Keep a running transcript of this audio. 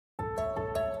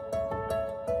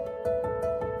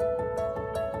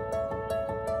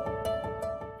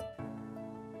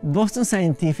Boston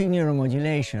Scientific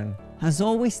Neuromodulation has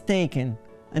always taken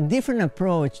a different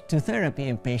approach to therapy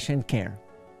and patient care.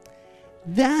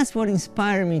 That's what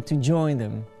inspired me to join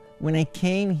them when I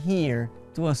came here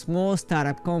to a small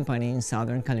startup company in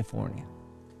Southern California.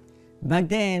 Back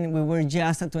then, we were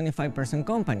just a 25-person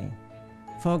company,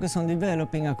 focused on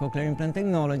developing a cochlear implant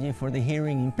technology for the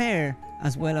hearing impaired,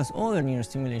 as well as other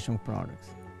neurostimulation products.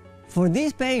 For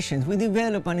these patients, we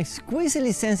developed an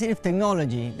exquisitely sensitive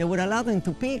technology that would allow them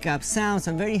to pick up sounds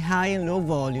at very high and low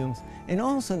volumes, and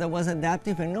also that was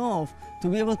adaptive enough to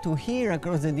be able to hear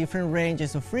across the different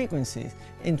ranges of frequencies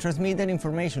and transmit that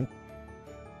information.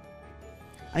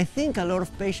 I think a lot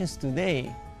of patients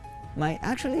today might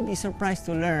actually be surprised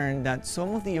to learn that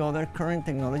some of the other current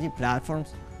technology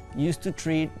platforms used to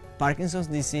treat Parkinson's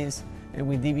disease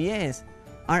with DBS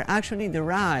are actually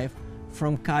derived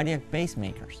from cardiac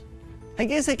pacemakers. I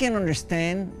guess I can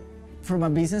understand from a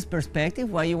business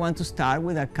perspective why you want to start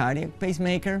with a cardiac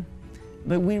pacemaker,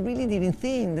 but we really didn't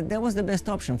think that that was the best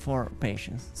option for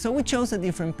patients, so we chose a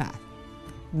different path.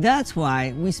 That's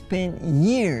why we spent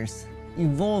years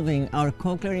evolving our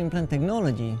cochlear implant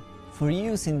technology for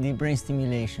use in deep brain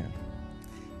stimulation.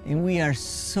 And we are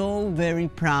so very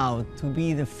proud to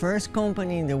be the first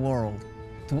company in the world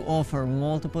to offer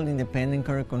multiple independent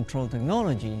current control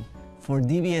technology for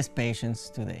DBS patients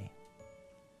today.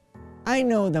 I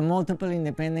know that multiple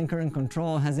independent current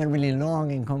control has a really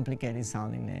long and complicated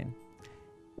sounding name,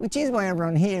 which is why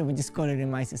around here we just call it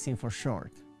MICC for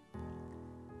short.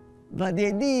 But the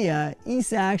idea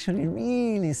is actually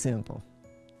really simple.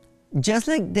 Just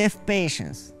like deaf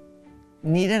patients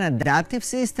need an adaptive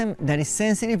system that is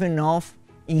sensitive enough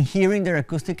in hearing their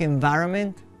acoustic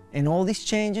environment and all these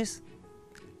changes,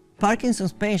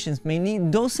 Parkinson's patients may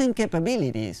need those same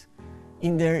capabilities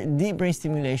in their deep brain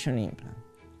stimulation implant,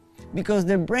 because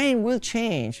their brain will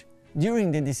change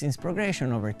during the disease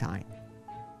progression over time.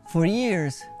 For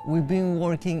years, we've been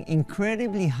working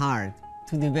incredibly hard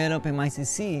to develop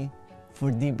MICC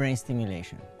for deep brain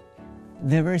stimulation.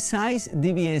 The Versailles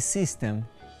DBS system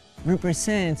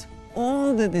represents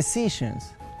all the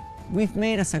decisions we've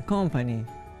made as a company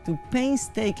to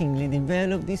painstakingly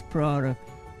develop this product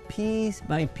piece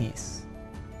by piece.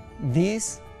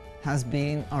 This has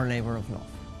been our labor of love,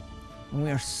 and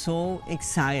we are so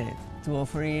excited to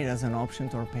offer it as an option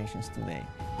to our patients today.